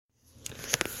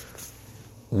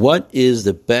What is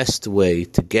the best way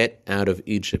to get out of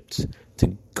Egypt,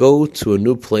 to go to a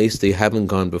new place they haven't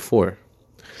gone before?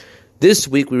 This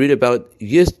week we read about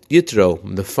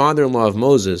Yitro, the father-in-law of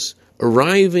Moses,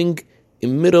 arriving in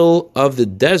the middle of the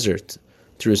desert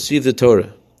to receive the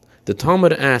Torah. The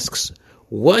Talmud asks,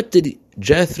 what did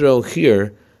Jethro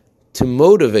hear to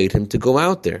motivate him to go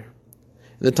out there?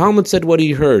 And the Talmud said what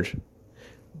he heard.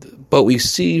 But we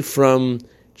see from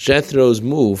Jethro's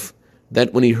move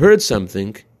that when he heard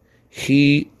something,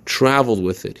 he traveled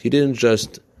with it. He didn't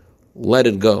just let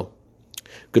it go.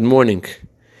 Good morning.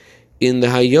 In the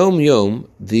Hayom Yom,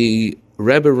 the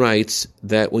Rebbe writes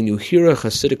that when you hear a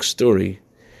Hasidic story,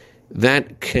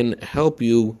 that can help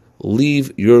you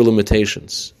leave your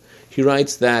limitations. He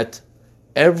writes that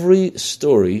every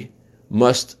story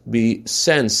must be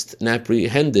sensed and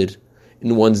apprehended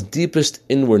in one's deepest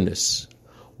inwardness.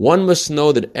 One must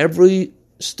know that every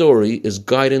story is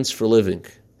guidance for living.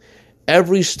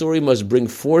 Every story must bring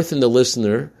forth in the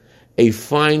listener a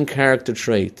fine character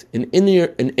trait, an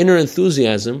inner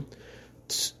enthusiasm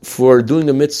for doing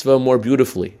a mitzvah more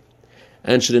beautifully,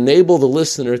 and should enable the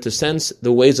listener to sense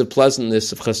the ways of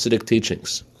pleasantness of Hasidic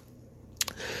teachings.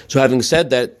 So having said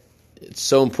that, it's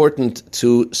so important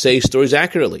to say stories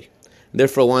accurately.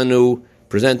 Therefore, I want to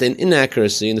present an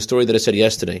inaccuracy in the story that I said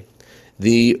yesterday.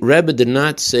 The Rebbe did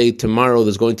not say tomorrow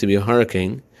there's going to be a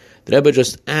hurricane. The Rebbe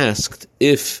just asked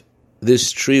if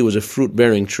this tree was a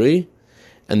fruit-bearing tree,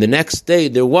 and the next day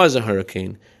there was a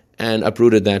hurricane and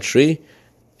uprooted that tree.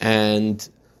 And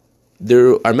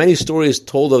there are many stories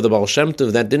told of the Baal Shem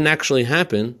Tov that didn't actually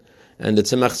happen, and the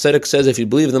Tzemach Tzedek says if you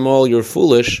believe them all, you're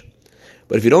foolish,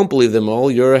 but if you don't believe them all,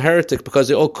 you're a heretic because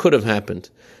they all could have happened.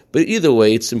 But either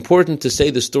way, it's important to say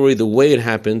the story the way it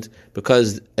happened,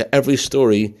 because every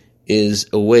story is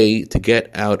a way to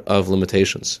get out of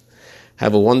limitations.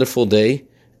 Have a wonderful day,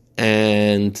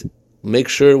 and make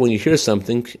sure when you hear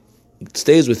something, it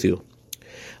stays with you.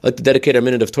 I'd like to dedicate our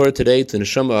minute of Torah today to the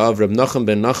neshama of Reb Nachum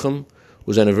ben Nachum,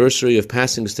 whose anniversary of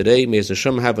passing is today. May his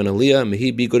neshama have an aliyah. May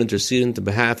he be good intercedent on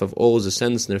behalf of all his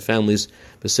descendants and their families.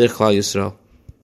 B'seich Klal Yisrael.